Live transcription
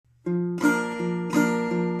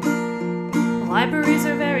Libraries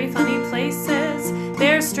are very funny places.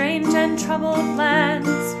 They're strange and troubled lands.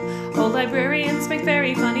 Old librarians make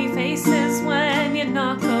very funny faces when you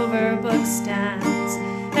knock over book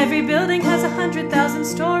stands. Every building has 100,000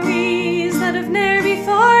 stories that have ne'er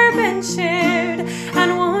before been shared.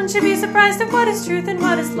 And won't you be surprised at what is truth and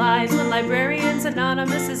what is lies when Librarians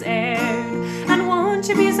Anonymous is aired? And won't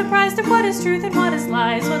you be surprised at what is truth and what is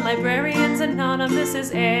lies when Librarians Anonymous is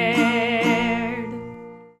aired?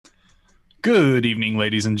 Good evening,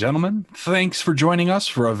 ladies and gentlemen. Thanks for joining us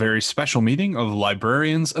for a very special meeting of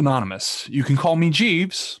Librarians Anonymous. You can call me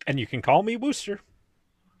Jeeves. And you can call me Wooster.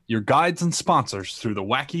 Your guides and sponsors through the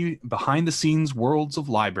wacky, behind-the-scenes worlds of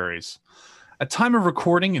libraries. At time of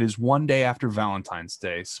recording, it is one day after Valentine's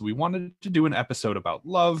Day, so we wanted to do an episode about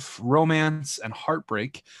love, romance, and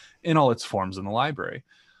heartbreak in all its forms in the library.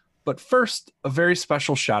 But first, a very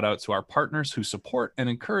special shout out to our partners who support and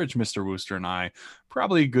encourage Mr. Wooster and I,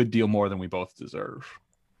 probably a good deal more than we both deserve.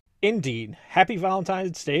 Indeed, happy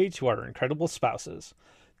Valentine's Day to our incredible spouses.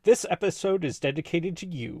 This episode is dedicated to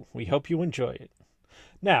you. We hope you enjoy it.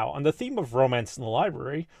 Now, on the theme of romance in the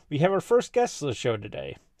library, we have our first guest of the show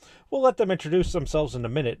today. We'll let them introduce themselves in a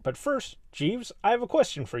minute, but first, Jeeves, I have a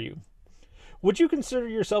question for you. Would you consider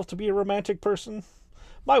yourself to be a romantic person?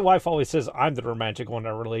 My wife always says I'm the romantic one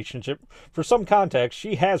in our relationship. For some context,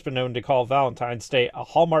 she has been known to call Valentine's Day a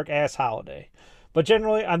Hallmark-ass holiday. But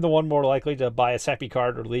generally, I'm the one more likely to buy a sappy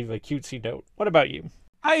card or leave a cutesy note. What about you?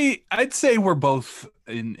 I'd say we're both,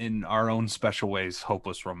 in our own special ways,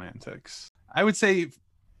 hopeless romantics. I would say,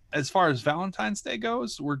 as far as Valentine's Day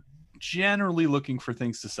goes, we're generally looking for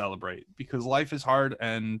things to celebrate because life is hard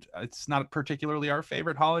and it's not particularly our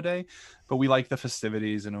favorite holiday, but we like the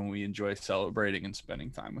festivities and we enjoy celebrating and spending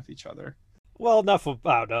time with each other. Well, enough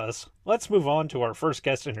about us. Let's move on to our first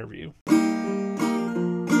guest interview.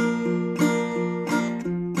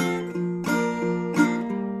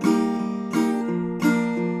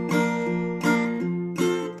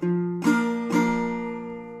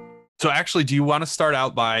 So actually, do you want to start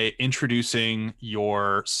out by introducing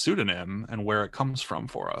your pseudonym and where it comes from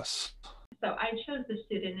for us? So I chose the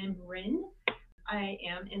pseudonym Rin. I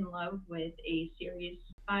am in love with a series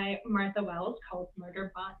by Martha Wells called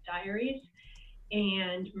Murderbot Diaries.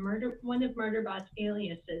 And one of Murderbot's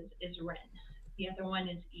aliases is Rin. The other one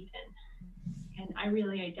is Eden. And I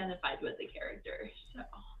really identified with the character, so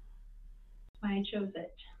I chose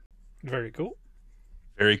it. Very cool.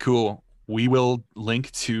 Very cool. We will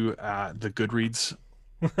link to the Goodreads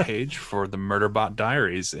page for the Murderbot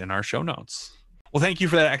Diaries in our show notes. Well, thank you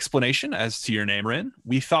for that explanation as to your name, Rin.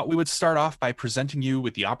 We thought we would start off by presenting you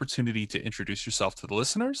with the opportunity to introduce yourself to the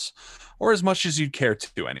listeners, or as much as you'd care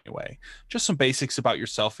to anyway. Just some basics about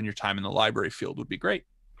yourself and your time in the library field would be great.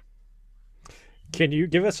 Can you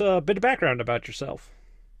give us a bit of background about yourself?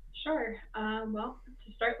 Sure. Well,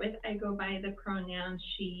 to start with, I go by the pronouns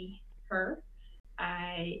she, her.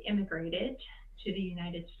 I immigrated to the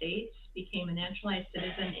United States, became a naturalized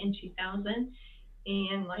citizen in 2000,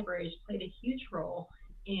 and libraries played a huge role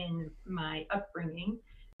in my upbringing.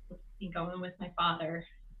 Going with my father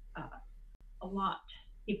a lot.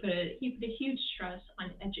 He put a huge stress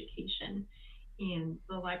on education, and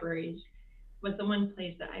the libraries was the one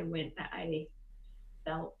place that I went that I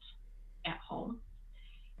felt at home.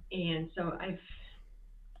 And so I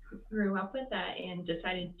grew up with that and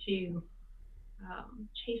decided to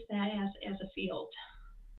chase that as a field.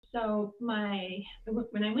 So when I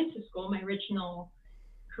went to school, my original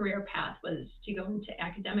career path was to go into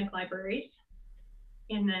academic libraries.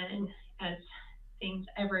 And then as things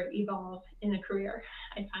ever evolve in a career,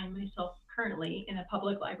 I find myself currently in a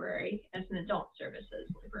public library as an adult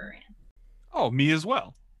services librarian. Oh, me as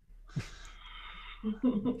well.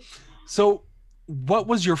 So what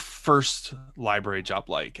was your first library job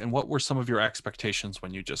like? And what were some of your expectations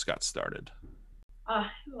when you just got started?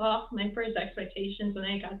 Well, my first expectations when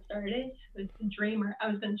I got started was to dream I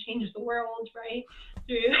was going to change the world, right?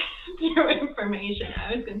 Through information.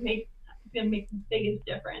 I was going to make the biggest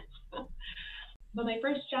difference. But my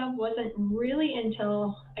first job wasn't really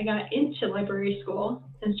until I got into library school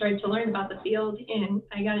and started to learn about the field, and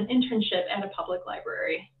I got an internship at a public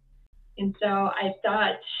library. And so I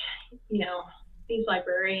thought, these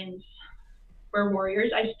librarians were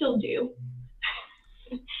warriors. I still do.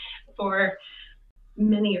 For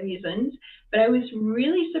many reasons, but I was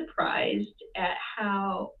really surprised at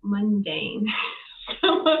how mundane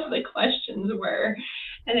some of the questions were.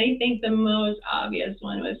 And I think the most obvious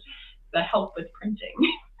one was the help with printing.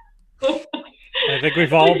 I think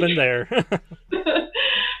we've all been there.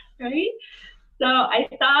 Right? So I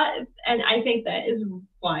thought, and I think that is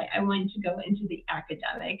why I wanted to go into the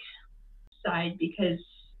academic side, because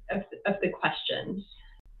of the questions.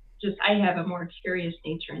 Just I have a more curious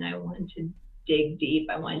nature, and I want to dig deep.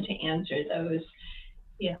 I want to answer those,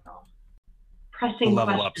 you know, pressing The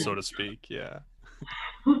level questions. up, so to speak. Yeah.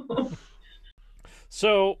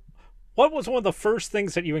 So, what was one of the first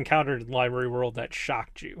things that you encountered in the library world that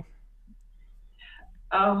shocked you?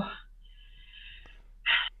 Oh,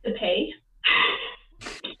 the pay.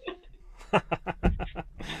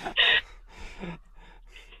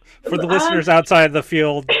 For the listeners outside the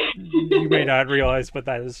field, you may not realize, but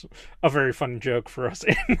that is a very fun joke for us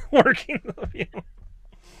in working the field.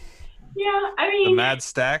 Yeah, I The mean, mad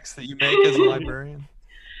stacks that you make as a librarian.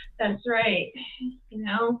 that's right. You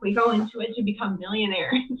know, we go into it to become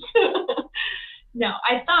millionaires. No,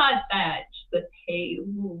 I thought that the pay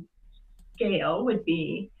scale would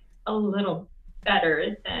be a little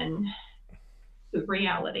better than the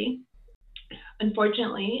reality.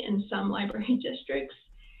 Unfortunately, in some library districts,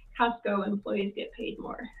 Costco employees get paid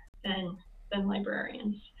more than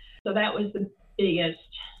librarians. So that was the biggest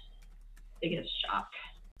shock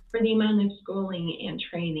for the amount of schooling and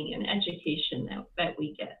training and education that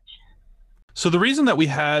we get. So the reason that we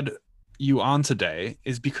had you on today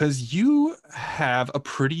is because you have a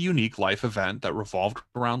pretty unique life event that revolved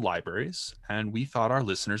around libraries, and we thought our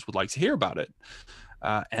listeners would like to hear about it.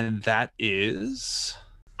 And that is...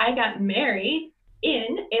 I got married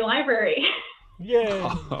in a library. Yay!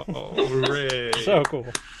 Oh, hooray. So cool.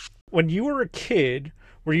 When you were a kid,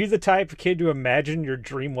 were you the type of kid to imagine your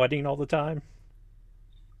dream wedding all the time?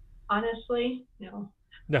 Honestly, no.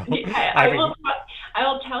 No. I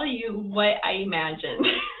will tell you what I imagined.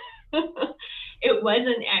 It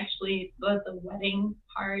wasn't actually the wedding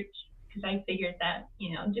part, because I figured that,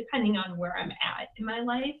 you know, depending on where I'm at in my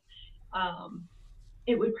life,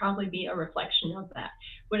 it would probably be a reflection of that.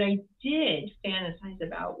 What I did fantasize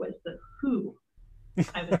about was the who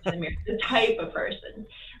I was going to marry, the type of person,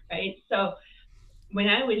 right? So when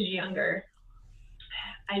I was younger,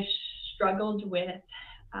 I struggled with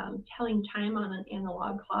telling time on an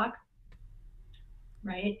analog clock,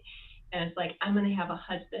 right? And it's like, I'm going to have a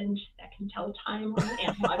husband that can tell time on an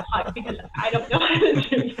analog clock, because I don't know how to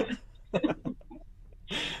do that.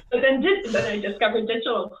 But then I discovered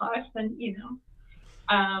digital clocks, and, you know.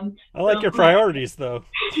 I like your priorities, though.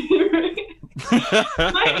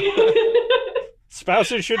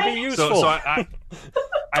 Spouses should be useful. So I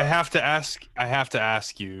have to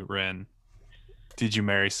ask you, Rin, did you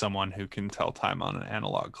marry someone who can tell time on an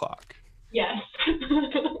analog clock? Yes.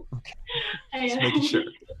 Okay. Just making sure.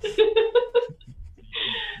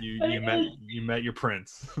 You met your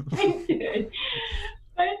prince. I did.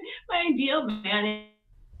 But my ideal man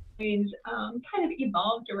kind of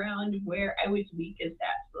evolved around where I was weak as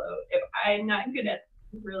that. So if I'm not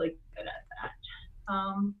really good at that.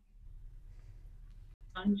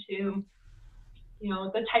 Onto, you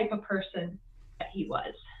know, the type of person that he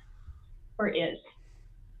was or is.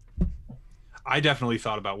 I definitely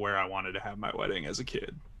thought about where I wanted to have my wedding as a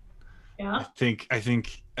kid. Yeah. I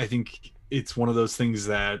think it's one of those things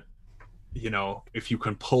that, you know, if you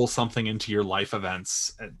can pull something into your life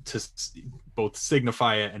events to both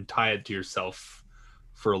signify it and tie it to yourself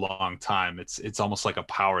for a long time, it's almost like a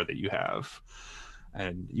power that you have.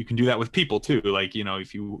 And you can do that with people too. Like, you know,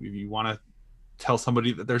 if you want to tell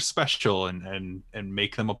somebody that they're special and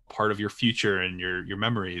make them a part of your future and your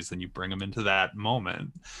memories, then you bring them into that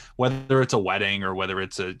moment, whether it's a wedding or whether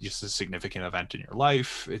it's just a significant event in your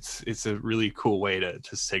life. It's a really cool way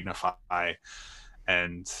to signify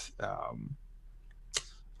and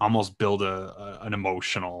almost build an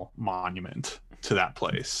emotional monument to that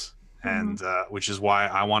place. And which is why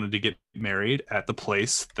I wanted to get married at the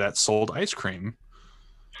place that sold ice cream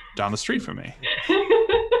down the street from me.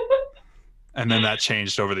 And then that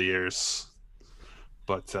changed over the years,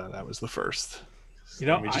 but that was the first. You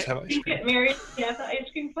know, we just have ice You cream. get married at the ice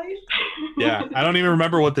cream place? Yeah, I don't even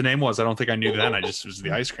remember what the name was. I don't think I knew then. It was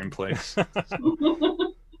the ice cream place.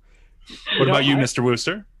 What about you, Mr.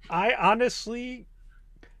 Wooster? I honestly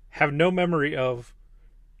have no memory of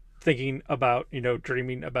thinking about, you know,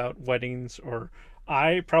 dreaming about weddings, or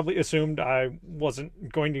I probably assumed I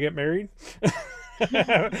wasn't going to get married.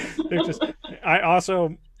 I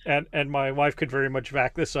also, and my wife could very much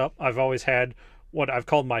back this up, I've always had what I've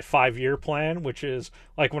called my 5-year plan, which is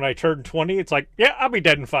like when I turned 20, it's like, yeah, I'll be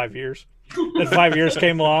dead in 5 years. Then 5 years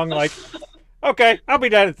came along, like, okay, I'll be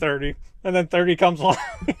dead at 30. And then 30 comes along.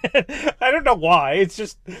 I don't know why. It's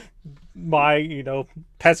just my, you know,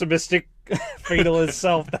 pessimistic fatalist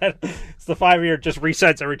self that it's the 5-year just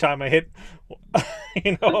resets every time I hit,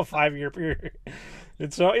 you know, a 5-year period.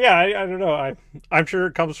 And so, yeah, I don't know. I'm sure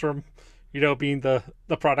it comes from, you know, being the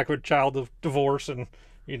product of a child of divorce and,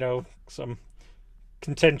 you know, some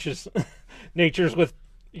contentious natures with,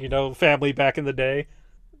 family back in the day.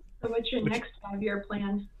 So what's your next 5-year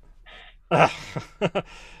plan?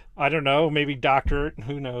 I don't know. Maybe doctorate.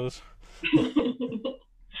 Who knows?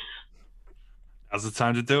 Now's the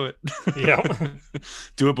time to do it. Yeah.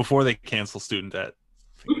 Do it before they cancel student debt.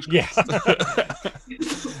 Yeah.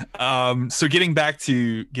 So getting back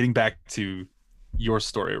to your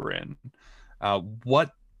story, Rin,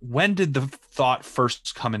 when did the thought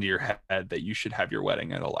first come into your head that you should have your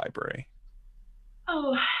wedding at a library?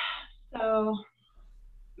 Oh, so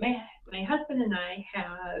my husband and I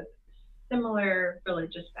have similar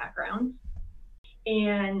religious backgrounds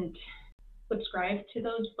and subscribe to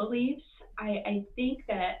those beliefs. I think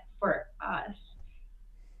that for us,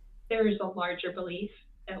 there's a larger belief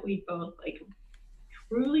that we both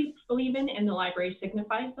truly believe in, and the library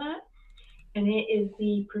signifies that. And it is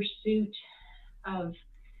the pursuit of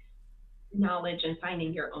knowledge and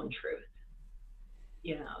finding your own truth.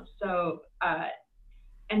 So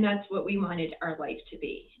and that's what we wanted our life to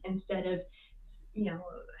be. Instead of,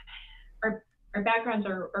 our backgrounds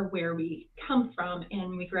are where we come from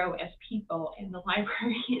and we grow as people, and the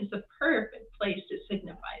library is the perfect place to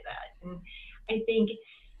signify that. And I think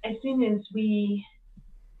as soon as we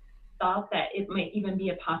thought that it might even be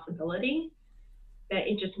a possibility, that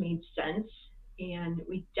it just made sense, and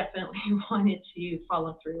we definitely wanted to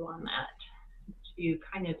follow through on that to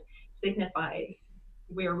kind of signify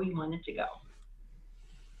where we wanted to go.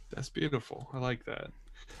 That's beautiful. I like that.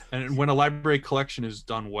 And when a library collection is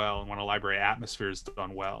done well, and when a library atmosphere is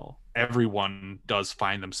done well, everyone does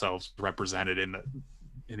find themselves represented in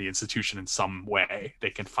the institution in some way. They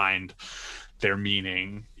can find their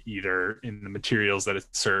meaning either in the materials that it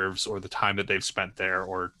serves, or the time that they've spent there,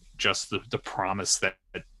 or just the promise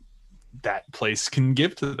that place can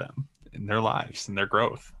give to them in their lives and their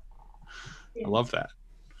growth. Yeah. I love that.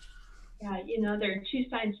 Yeah, there are two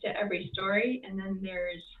sides to every story, and then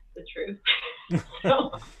there's the truth.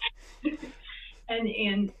 So,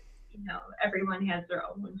 and everyone has their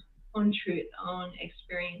own truth, own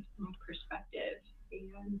experience, own perspective,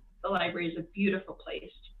 and the library is a beautiful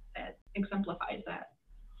place that exemplifies that.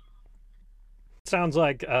 Sounds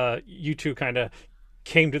like you two kind of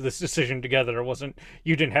came to this decision together.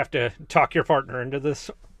 You didn't have to talk your partner into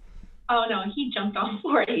this? Oh no, he jumped on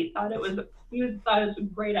board. He thought it was a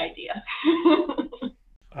great idea.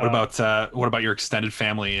 What about your extended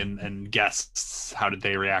family and guests? How did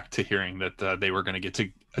they react to hearing that they were going to get to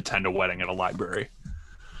attend a wedding at a library?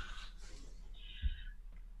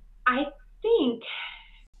 I think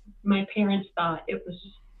my parents thought it was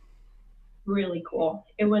really cool.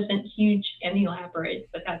 It wasn't huge and elaborate,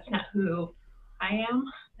 but that's not who I am.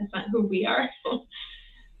 That's not who we are.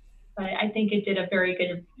 But I think it was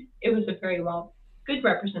a very good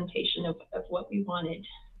representation of what we wanted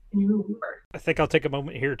and who we were. I think I'll take a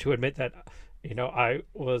moment here to admit that, I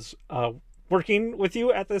was working with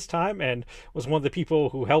you at this time and was one of the people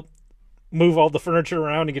who helped move all the furniture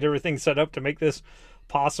around and get everything set up to make this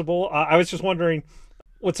possible. I was just wondering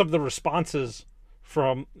what some of the responses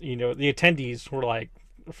from, the attendees were like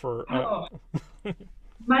for...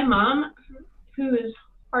 My mom, who is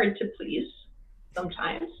hard to please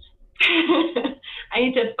sometimes, I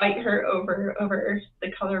need to fight her over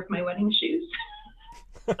the color of my wedding shoes.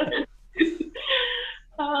 But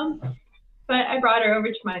I brought her over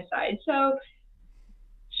to my side. So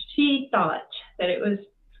she thought that it was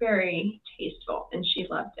very tasteful and she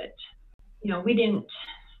loved it.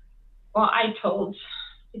 I told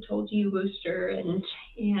you, Wooster, and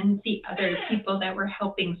the other people that were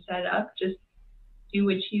helping set up, just do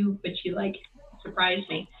what you like. Surprise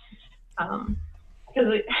me.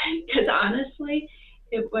 Because honestly,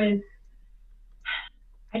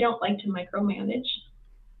 I don't like to micromanage.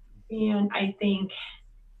 And I think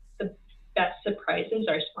the best surprises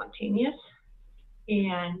are spontaneous.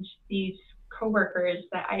 And these coworkers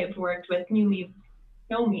that I have worked with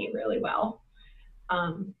know me really well.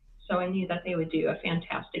 So I knew that they would do a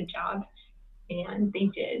fantastic job, and they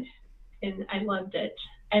did. And I loved it.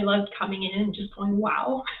 I loved coming in and just going,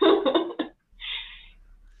 wow.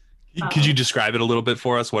 Could you describe it a little bit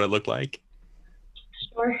for us, what it looked like?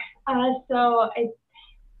 Sure. So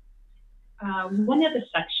one of the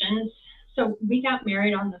sections, so we got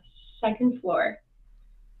married on the second floor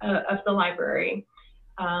of the library.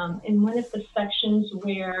 In one of the sections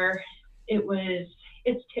where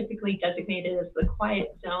it's typically designated as the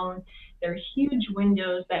quiet zone. There are huge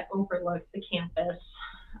windows that overlook the campus.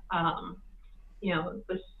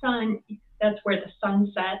 The sun, that's where the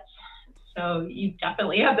sun sets. So you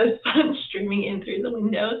definitely have the sun streaming in through the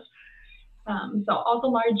windows. So all the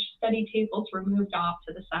large study tables were moved off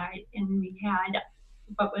to the side, and we had,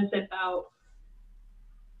 about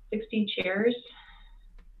 60 chairs.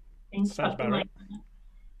 I think Sounds about right.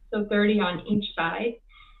 So 30 on each side.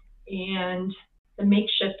 And the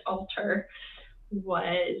makeshift altar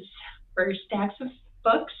was for stacks of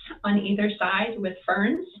books on either side with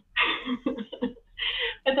ferns,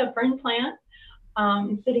 with a fern plant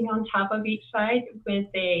sitting on top of each side with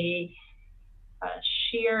a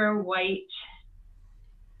sheer white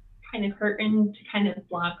kind of curtain to kind of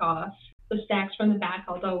block off the stacks from the back,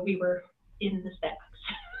 although we were in the stacks.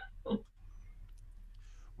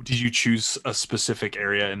 Did you choose a specific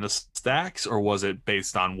area in the stacks, or was it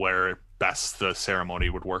based on where best the ceremony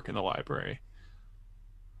would work in the library?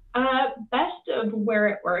 Best of where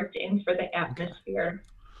it worked and for the atmosphere.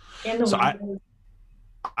 And the So windows.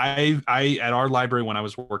 I at our library, when I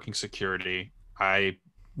was working security, I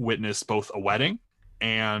witnessed both a wedding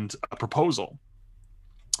and a proposal.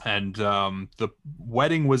 And the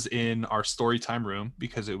wedding was in our story time room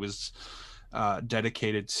because it was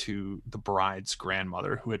dedicated to the bride's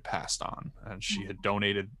grandmother who had passed on, and she had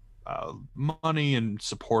donated money and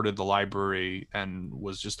supported the library and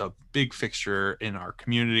was just a big fixture in our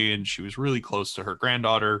community, and she was really close to her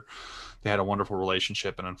granddaughter. They had a wonderful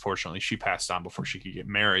relationship, and unfortunately she passed on before she could get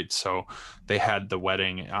married, so they had the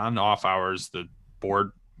wedding on off hours. The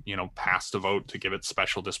board passed a vote to give it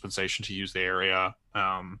special dispensation to use the area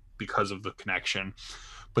because of the connection.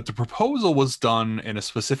 But the proposal was done in a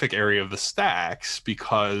specific area of the stacks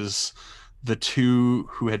because the two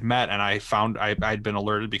who had met, and I'd been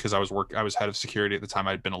alerted because I was head of security at the time.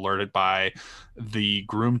 I'd been alerted by the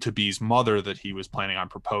groom-to-be's mother that he was planning on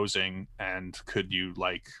proposing, and could you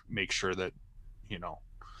make sure that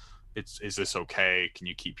is this okay? Can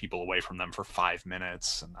you keep people away from them for 5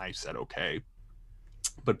 minutes? And I said okay.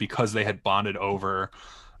 But because they had bonded over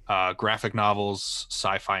graphic novels,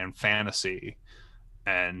 sci-fi, and fantasy,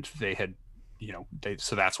 and they had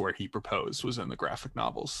so that's where he proposed, was in the graphic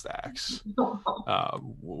novel stacks,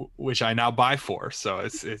 which I now buy for. So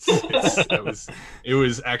it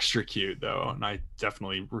was extra cute though, and I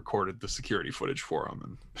definitely recorded the security footage for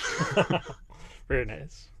him. And very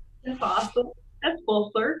nice. That's awesome. That's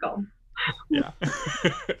full circle. Yeah.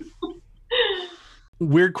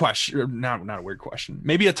 Weird question. Not a weird question.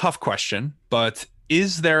 Maybe a tough question, but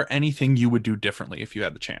is there anything you would do differently if you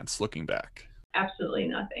had the chance, looking back? Absolutely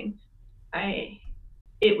nothing. I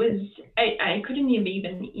couldn't have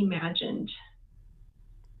even imagined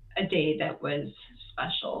a day that was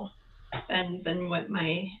special than what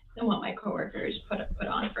my coworkers put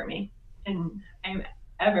on for me, and I'm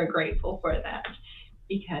ever grateful for that,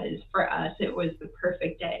 because for us it was the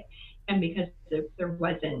perfect day, and because there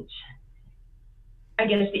wasn't, I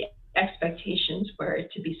guess the expectations were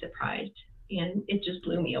to be surprised, and it just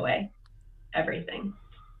blew me away, everything.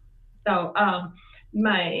 So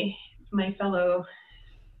my fellow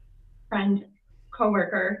friend,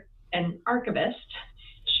 coworker, and archivist,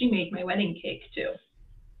 she made my wedding cake too.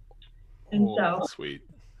 And so sweet.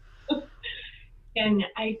 And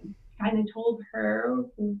I kind of told her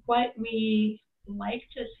what we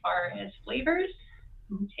liked as far as flavors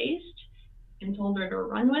and taste, and told her to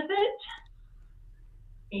run with it.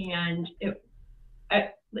 And it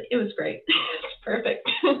was great. It's perfect.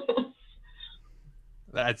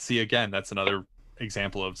 That's another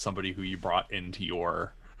example of somebody who you brought into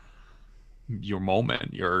your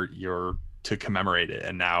moment, your to commemorate it.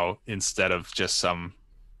 And now, instead of just some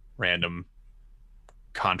random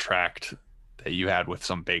contract that you had with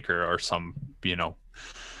some baker or some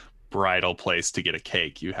bridal place to get a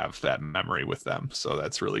cake, you have that memory with them. So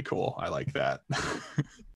that's really cool. I like that.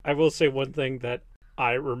 I will say one thing that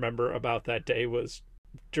I remember about that day was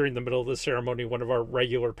during the middle of the ceremony, one of our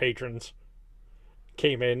regular patrons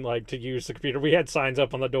came in to use the computer. We had signs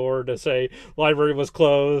up on the door to say library was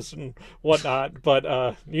closed and whatnot,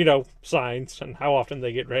 but signs and how often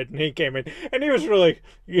they get read. And he came in and he was really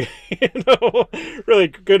really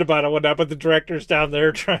good about it and whatnot, but the director's down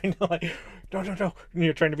there trying to no, and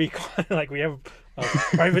you're trying to be quiet, we have a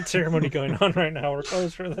private ceremony going on right now, we're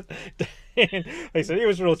closed for that. And like I said, he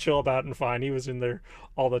was real chill about it and fine. He was in there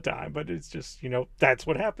all the time, but it's just that's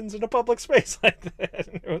what happens in a public space like that.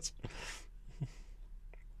 And it was,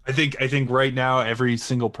 I think right now every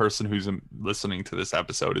single person who's listening to this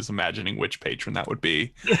episode is imagining which patron that would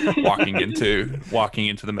be walking into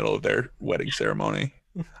the middle of their wedding ceremony.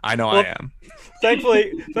 I know. Well, I am.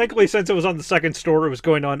 Thankfully, since it was on the second story, it was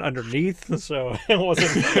going on underneath, so it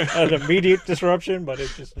wasn't an immediate disruption. But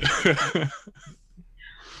it just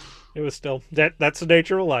it was still that's the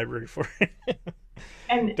nature of a library for it.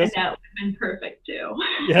 And that would have been perfect too.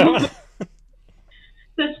 Yeah.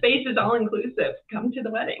 The space is all inclusive. Come to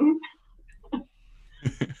the wedding.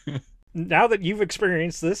 Now that you've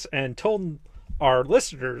experienced this and told our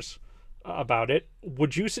listeners about it,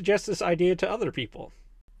 would you suggest this idea to other people?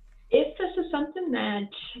 If this is something that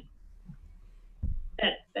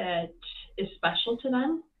is special to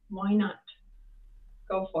them, why not?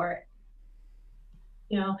 Go for it.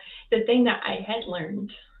 You know, the thing that I had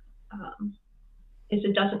learned is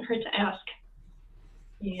it doesn't hurt to ask.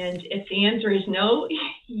 And if the answer is no,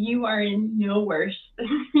 you are in no worse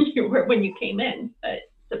than you were when you came in. But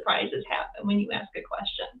surprises happen when you ask a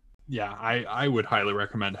question. Yeah, I would highly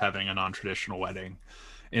recommend having a non-traditional wedding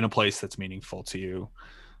in a place that's meaningful to you.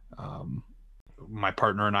 My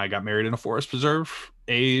partner and I got married in a forest preserve,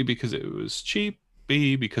 A, because it was cheap,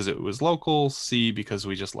 B, because it was local, C, because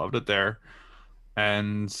we just loved it there.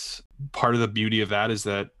 And part of the beauty of that is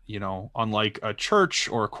that, you know, unlike a church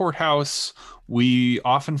or a courthouse, we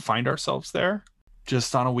often find ourselves there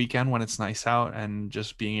just on a weekend when it's nice out, and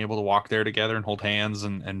just being able to walk there together and hold hands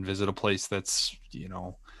and visit a place that's, you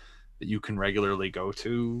know, that you can regularly go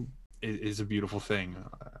to is a beautiful thing.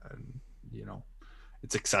 You know,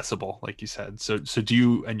 it's accessible, like you said. So do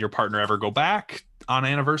you and your partner ever go back on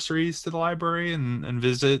anniversaries to the library and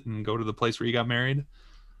visit and go to the place where you got married?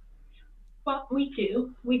 Well, we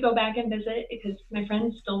do. We go back and visit because my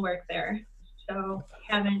friends still work there. So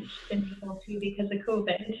haven't been able to because of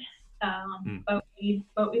COVID. But we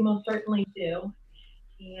most certainly do.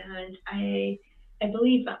 And I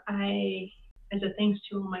believe as a thanks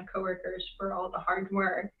to all my coworkers for all the hard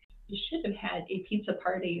work, we should have had a pizza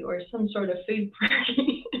party or some sort of food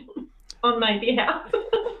party on my behalf.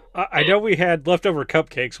 I know we had leftover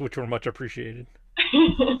cupcakes, which were much appreciated.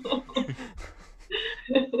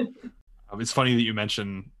 It's funny that you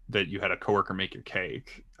mentioned that you had a coworker make your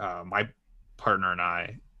cake. My partner and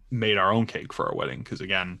I made our own cake for our wedding because,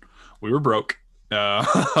 again, we were broke.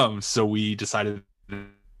 So we decided to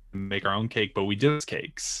make our own cake, but we did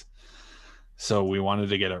cakes. So we wanted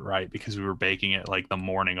to get it right because we were baking it like the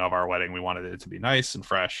morning of our wedding. We wanted it to be nice and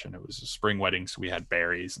fresh, and it was a spring wedding, so we had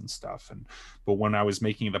berries and stuff. But when I was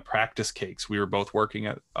making the practice cakes, we were both working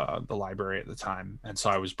at the library at the time, and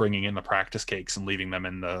so I was bringing in the practice cakes and leaving them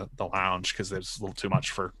in the lounge because there's a little too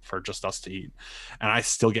much for just us to eat. And I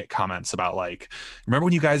still get comments about, like, remember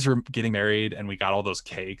when you guys were getting married and we got all those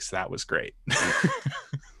cakes? That was great.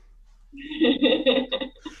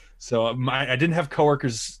 So I didn't have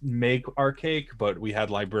coworkers make our cake, but we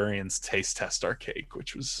had librarians taste test our cake,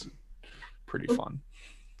 which was pretty fun.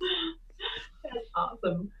 That's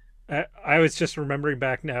awesome. I was just remembering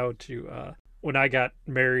back now to when I got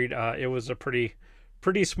married. It was a pretty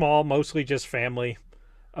small, mostly just family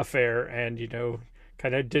affair, and, you know,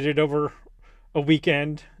 kind of did it over a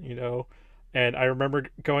weekend, you know. And I remember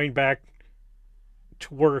going back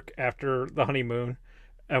to work after the honeymoon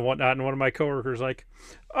and whatnot, and one of my coworkers like,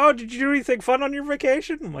 "Oh, did you do anything fun on your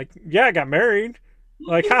vacation?" I'm like, "Yeah, I got married."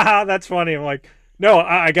 Like, haha, that's funny. I'm like, "No,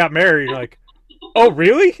 I got married." Like, "Oh,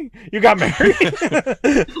 really? You got married?"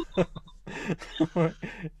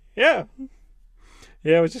 Yeah,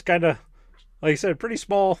 it was just kind of, like I said, pretty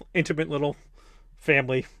small, intimate little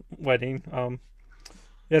family wedding. Yeah,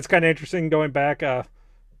 it's kind of interesting going back.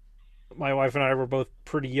 My wife and I were both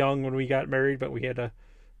pretty young when we got married, but we had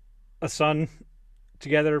a son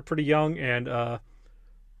together pretty young, and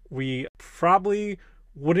we probably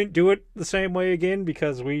wouldn't do it the same way again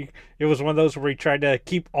because it was one of those where we tried to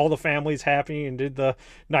keep all the families happy and did the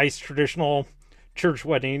nice traditional church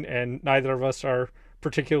wedding, and neither of us are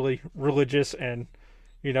particularly religious, and,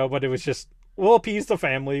 you know, but it was just, we'll appease the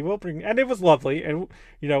family, and it was lovely, and,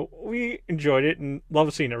 you know, we enjoyed it and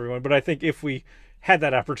loved seeing everyone. But I think if we had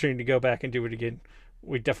that opportunity to go back and do it again,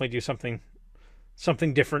 we'd definitely do something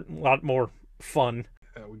different, a lot more fun.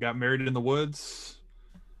 We got married in the woods.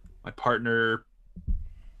 My partner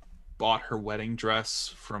bought her wedding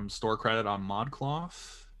dress from store credit on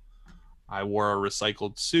ModCloth. I wore a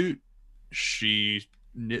recycled suit. She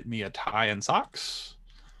knit me a tie and socks.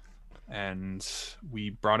 And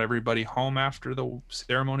we brought everybody home after the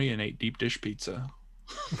ceremony and ate deep dish pizza.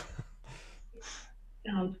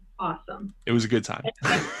 Sounds awesome. It was a good time.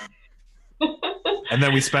 And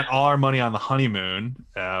then we spent all our money on the honeymoon,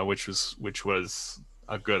 which was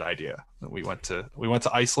a good idea. We went to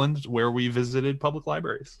Iceland, where we visited public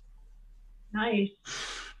libraries. Nice.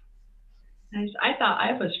 I thought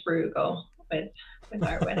I was frugal with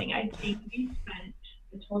our wedding. I think we spent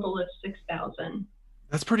a total of $6,000.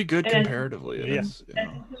 That's pretty good comparatively. Yeah. That's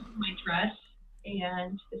my dress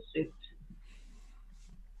and the suit.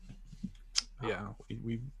 Yeah,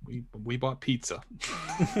 we bought pizza.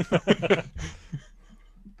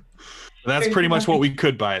 That's pretty much what we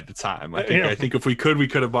could buy at the time. I think if we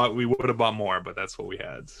would have bought more, but that's what we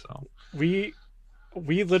had. So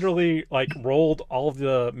We literally like rolled all of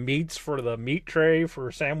the meats for the meat tray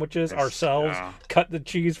for sandwiches ourselves, Yeah. cut the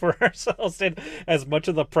cheese for ourselves, did as much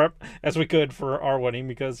of the prep as we could for our wedding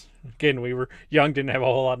because, again, we were young, didn't have a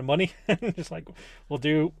whole lot of money. Just like, we'll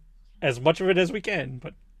do as much of it as we can,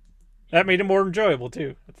 but that made it more enjoyable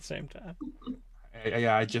too at the same time.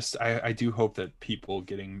 I do hope that people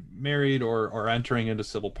getting married or entering into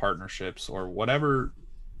civil partnerships or whatever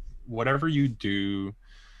you do,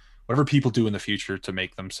 whatever people do in the future to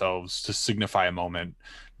make themselves, to signify a moment,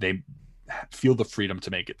 they feel the freedom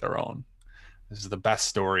to make it their own. This is the best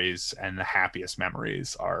stories and the happiest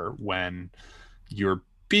memories are when you're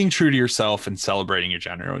being true to yourself and celebrating your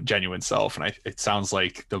genuine self. And it sounds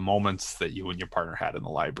like the moments that you and your partner had in the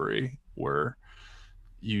library were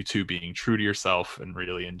you two being true to yourself and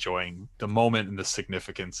really enjoying the moment and the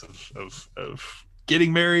significance of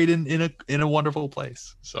getting married in a wonderful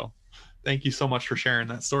place. So thank you so much for sharing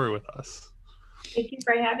that story with us. Thank you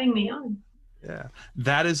for having me on. Yeah,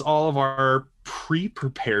 that is all of our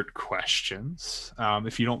pre-prepared questions.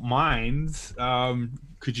 If you don't mind,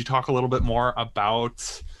 could you talk a little bit more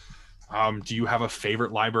about, do you have a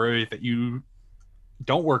favorite library that you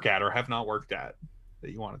don't work at or have not worked at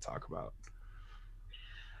that you want to talk about?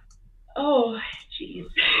 Oh, geez.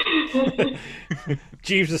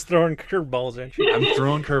 Jeeves is throwing curveballs at you. I'm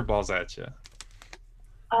throwing curveballs at you.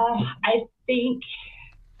 I think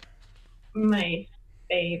my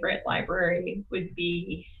favorite library would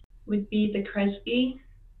be the Kresge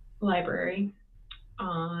Library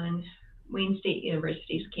on Wayne State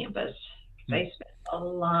University's campus. I spent a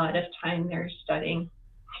lot of time there studying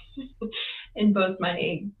in both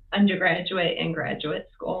my undergraduate and graduate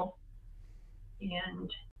school.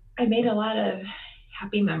 And I made a lot of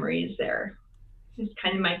happy memories there. It's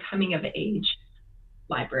kind of my coming of age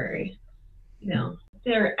library. You know,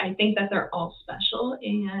 I think that they're all special,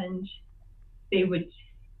 and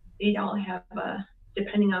they'd all have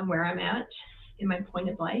depending on where I'm at in my point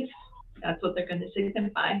of life, that's what they're going to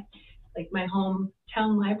signify. Like my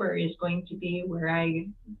hometown library is going to be where I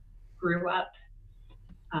grew up.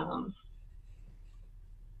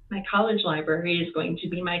 My college library is going to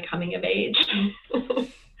be my coming of age.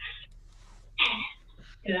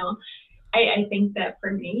 You know, I think that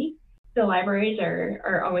for me, the libraries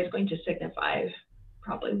are always going to signify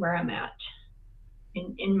probably where I'm at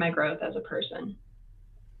in my growth as a person.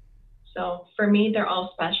 So for me, they're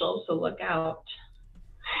all special, so look out.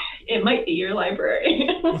 It might be your library.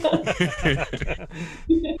 I love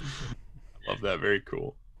that. Very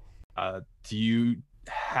cool. Do you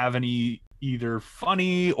have any either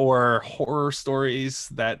funny or horror stories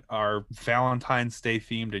that are Valentine's Day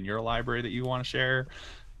themed in your library that you want to share?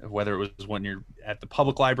 Whether it was when you're at the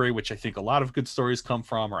public library, which I think a lot of good stories come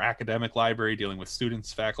from, or academic library dealing with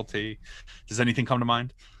students, faculty. Does anything come to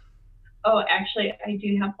mind? Oh, actually, I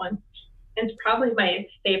do have one. It's probably my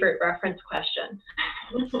favorite reference question.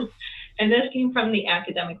 And this came from the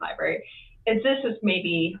academic library. And this is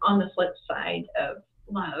maybe on the flip side of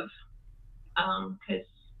love.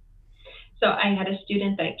 So I had a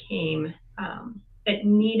student that came that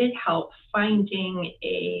needed help finding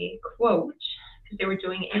a quote because they were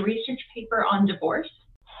doing a research paper on divorce.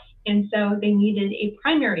 And so they needed a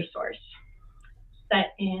primary source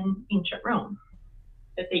set in ancient Rome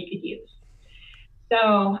that they could use.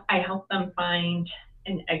 So I helped them find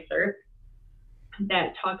an excerpt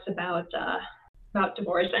that talks about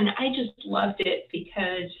divorce, and I just loved it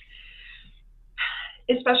because,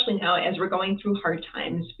 especially now as we're going through hard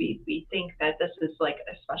times, we think that this is like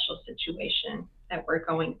a special situation that we're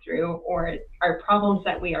going through, or our problems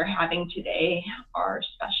that we are having today are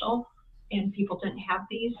special, and people didn't have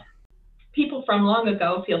these. People from long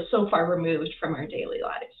ago feel so far removed from our daily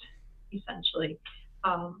lives, essentially.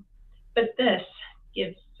 But this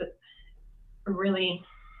gives a really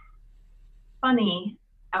funny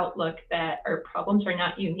outlook that our problems are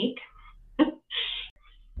not unique.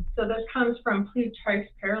 So this comes from Plutarch's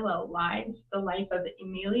Parallel Lives, The Life of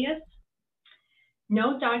Emilius.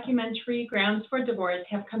 No documentary grounds for divorce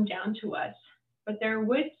have come down to us, but there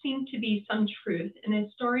would seem to be some truth in a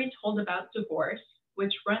story told about divorce,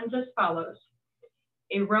 which runs as follows.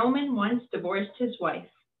 A Roman once divorced his wife,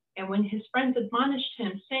 and when his friends admonished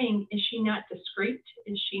him, saying, "Is she not discreet?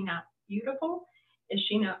 Is she not beautiful? Is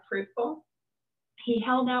she not fruitful?" he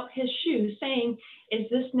held out his shoe, saying, "Is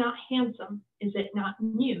this not handsome? Is it not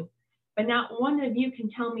new? But not one of you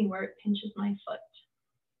can tell me where it pinches my foot."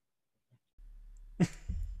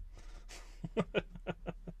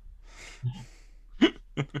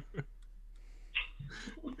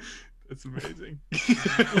 That's amazing.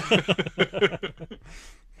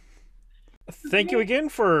 Thank you again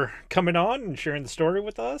for coming on and sharing the story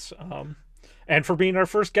with us. and for being our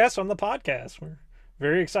first guest on the podcast. We're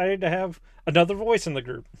very excited to have another voice in the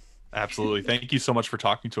group. Absolutely. Thank you so much for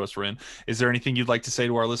talking to us, Rin. Is there anything you'd like to say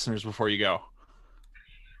to our listeners before you go?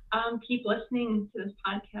 Keep listening to this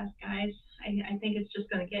podcast, guys. I think it's just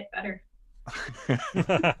going to get better.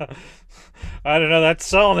 I don't know. That's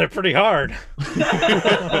selling it pretty hard.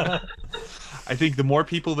 I think the more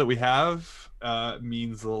people that we have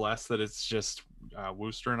means the less that it's just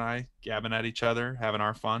Wooster and I gabbing at each other, having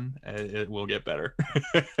our fun. It will get better.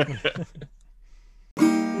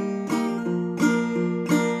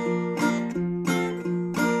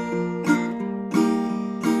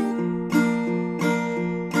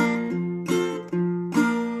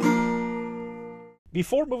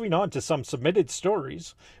 Before moving on to some submitted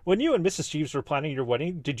stories, when you and Mrs. Jeeves were planning your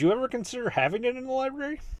wedding, did you ever consider having it in the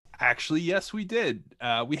library? Actually, yes, we did.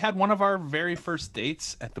 We had one of our very first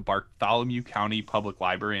dates at the Bartholomew County Public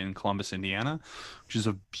Library in Columbus, Indiana, which is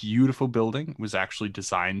a beautiful building. It was actually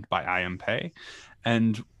designed by I.M. Pei.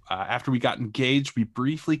 And after we got engaged, we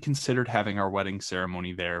briefly considered having our wedding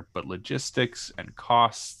ceremony there, but logistics and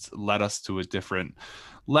costs led us to a different,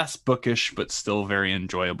 less bookish, but still very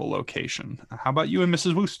enjoyable location. How about you and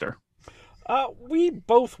Mrs. Wooster? We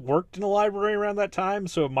both worked in a library around that time,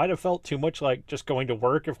 so it might have felt too much like just going to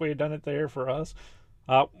work if we had done it there for us.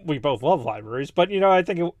 We both love libraries, but, I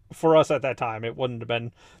think for us at that time, it wouldn't have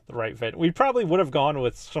been the right fit. We probably would have gone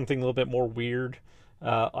with something a little bit more weird,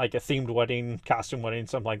 like a themed wedding, costume wedding,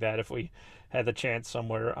 something like that, if we had the chance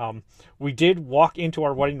somewhere. We did walk into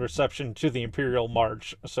our wedding reception to the Imperial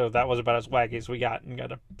March, so that was about as wacky as we got, and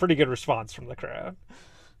got a pretty good response from the crowd.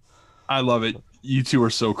 I love it. You two are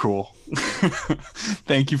so cool.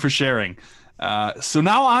 Thank you for sharing. So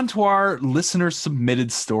now on to our listener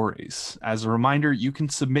submitted stories. As a reminder, you can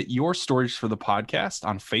submit your stories for the podcast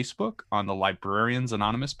on Facebook on the Librarians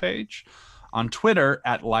Anonymous page, on Twitter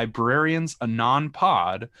at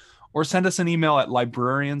librariansanonpod, or send us an email at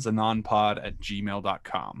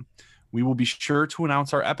librariansanonpod@gmail.com. We will be sure to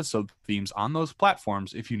announce our episode themes on those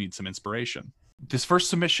platforms if you need some inspiration. This first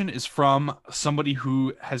submission is from somebody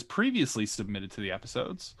who has previously submitted to the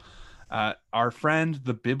episodes, our friend,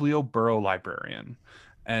 the Biblioboro Librarian.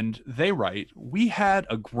 And they write, we had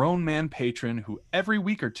a grown man patron who every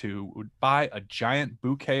week or two would buy a giant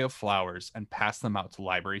bouquet of flowers and pass them out to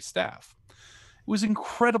library staff. It was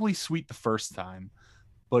incredibly sweet the first time,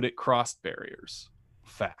 but it crossed barriers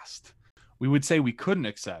fast. We would say we couldn't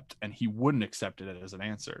accept, and he wouldn't accept it as an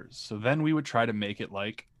answer. So then we would try to make it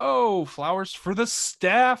like, oh, flowers for the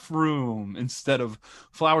staff room, instead of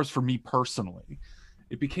flowers for me personally.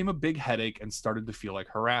 It became a big headache and started to feel like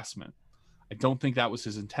harassment. I don't think that was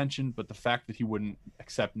his intention, but the fact that he wouldn't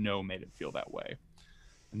accept no made it feel that way.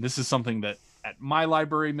 And this is something that at my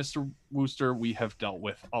library, Mr. Wooster, we have dealt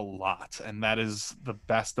with a lot. And that is the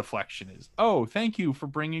best deflection is, oh, thank you for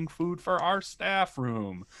bringing food for our staff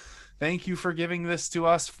room. Thank you for giving this to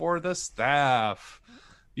us for the staff,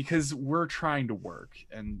 because we're trying to work.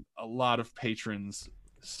 And a lot of patrons,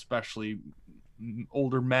 especially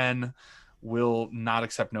older men, will not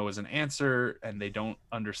accept no as an answer. And they don't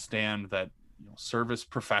understand that service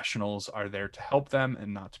professionals are there to help them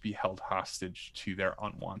and not to be held hostage to their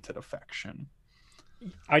unwanted affection.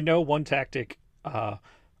 I know one tactic I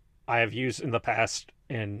have used in the past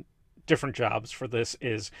in different jobs for this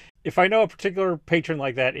is, if I know a particular patron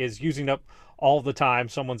like that is using up all the time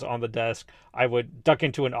someone's on the desk, I would duck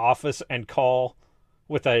into an office and call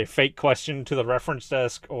with a fake question to the reference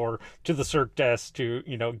desk or to the circ desk to,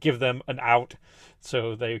 give them an out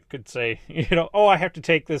so they could say, oh, I have to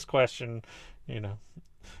take this question, an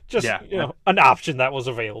option that was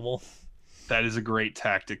available. That is a great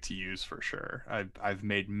tactic to use for sure. I've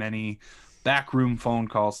made many backroom phone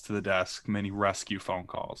calls to the desk, many rescue phone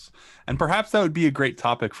calls. And perhaps that would be a great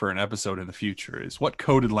topic for an episode in the future, is what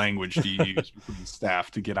coded language do you use between staff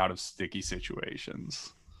to get out of sticky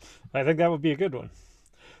situations? I think that would be a good one.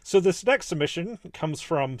 So this next submission comes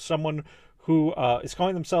from someone who is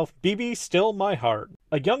calling themselves BB Still My Heart.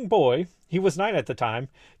 A young boy, he was 9 at the time,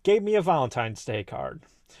 gave me a Valentine's Day card.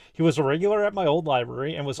 He was a regular at my old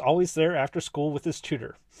library and was always there after school with his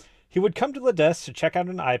tutor. He would come to the desk to check out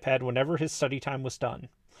an iPad whenever his study time was done.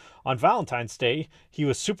 On Valentine's Day, he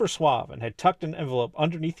was super suave and had tucked an envelope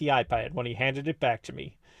underneath the iPad when he handed it back to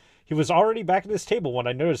me. He was already back at his table when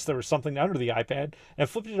I noticed there was something under the iPad and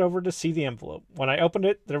flipped it over to see the envelope. When I opened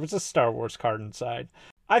it, there was a Star Wars card inside.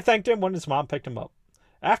 I thanked him when his mom picked him up.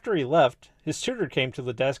 After he left, his tutor came to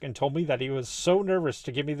the desk and told me that he was so nervous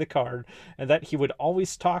to give me the card and that he would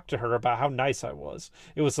always talk to her about how nice I was.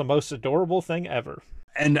 It was the most adorable thing ever.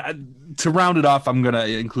 And to round it off, I'm going to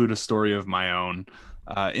include a story of my own.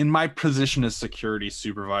 In my position as security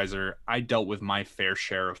supervisor, I dealt with my fair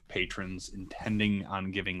share of patrons intending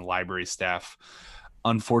on giving library staff,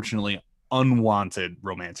 unfortunately, unwanted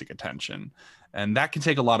romantic attention. And that can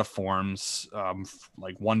take a lot of forms,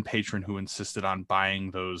 like one patron who insisted on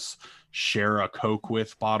buying those share a Coke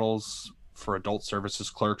with bottles for adult services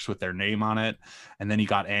clerks with their name on it. And then he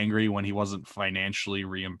got angry when he wasn't financially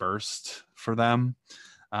reimbursed for them.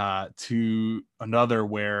 To another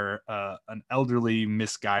where an elderly,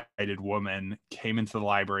 misguided woman came into the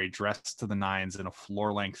library dressed to the nines in a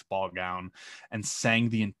floor-length ball gown and sang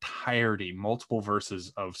the entirety, multiple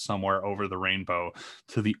verses of Somewhere Over the Rainbow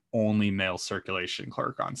to the only male circulation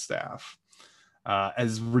clerk on staff.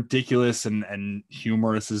 As ridiculous and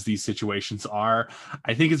humorous as these situations are,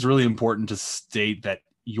 I think it's really important to state that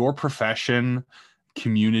your profession,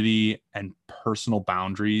 community, and personal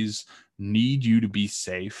boundaries need you to be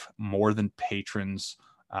safe more than patrons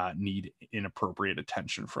need inappropriate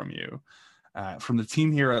attention from you. From the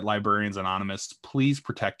team here at Librarians Anonymous, please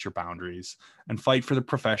protect your boundaries and fight for the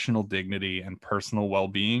professional dignity and personal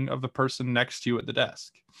well-being of the person next to you at the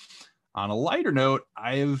desk. On a lighter note,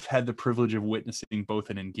 I've had the privilege of witnessing both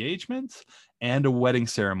an engagement and a wedding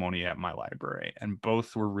ceremony at my library, and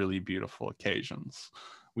both were really beautiful occasions.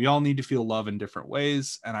 We all need to feel love in different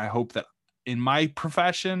ways, and I hope that in my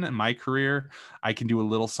profession and my career, I can do a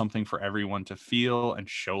little something for everyone to feel and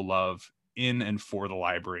show love in and for the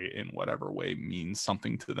library in whatever way means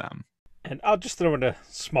something to them. And I'll just throw in a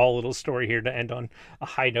small little story here to end on a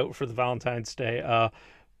high note for the Valentine's Day.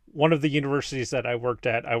 One of the universities that I worked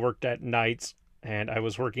at nights, and I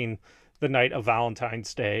was working the night of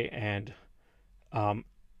Valentine's Day, and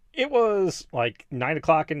it was like 9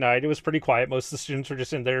 o'clock at night. It was pretty quiet. Most of the students were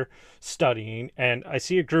just in there studying, and I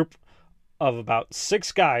see a group of about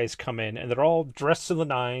 6 guys come in, and they're all dressed to the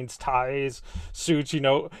nines, ties, suits,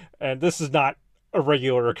 and this is not a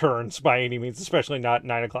regular occurrence by any means, especially not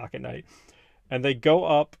 9 o'clock at night. And they go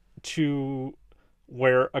up to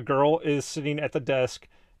where a girl is sitting at the desk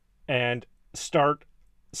and start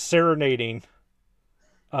serenading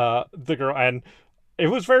the girl. And it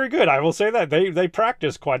was very good. I will say that they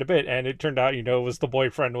practiced quite a bit, and it turned out, it was the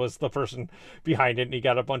boyfriend was the person behind it, and he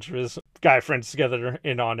got a bunch of his guy friends together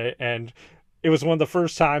in on it. And it was one of the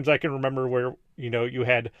first times I can remember where, you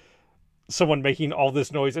had someone making all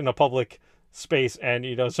this noise in a public space, and,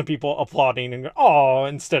 some people applauding and oh,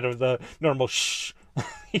 instead of the normal shh,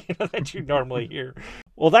 that you normally hear.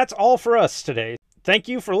 Well, that's all for us today. Thank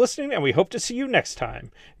you for listening, and we hope to see you next time.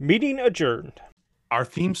 Meeting adjourned. Our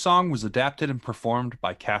theme song was adapted and performed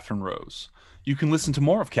by Catherine Rose. You can listen to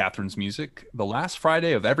more of Catherine's music the last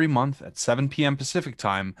Friday of every month at 7 p.m. Pacific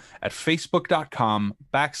Time at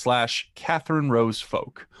facebook.com/Catherine Rose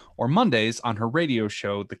Folk, or Mondays on her radio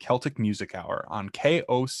show, The Celtic Music Hour, on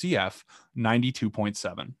KOCF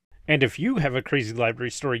 92.7. And if you have a crazy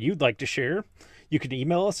library story you'd like to share, you can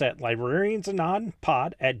email us at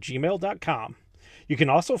librariansanonpod@gmail.com. You can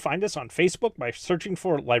also find us on Facebook by searching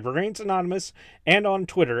for Librarians Anonymous, and on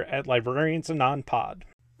Twitter at LibrariansAnonPod.